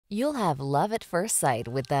You'll have love at first sight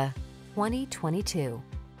with the 2022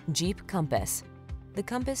 Jeep Compass. The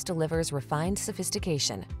Compass delivers refined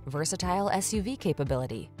sophistication, versatile SUV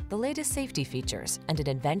capability, the latest safety features, and an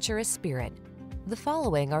adventurous spirit. The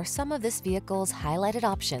following are some of this vehicle's highlighted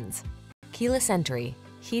options: keyless entry,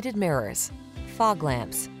 heated mirrors, fog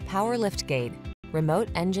lamps, power liftgate, remote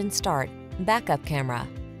engine start, backup camera,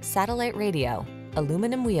 satellite radio,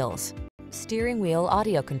 aluminum wheels, steering wheel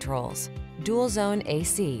audio controls, dual zone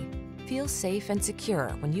AC. Feel safe and secure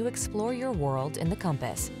when you explore your world in the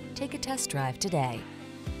Compass. Take a test drive today.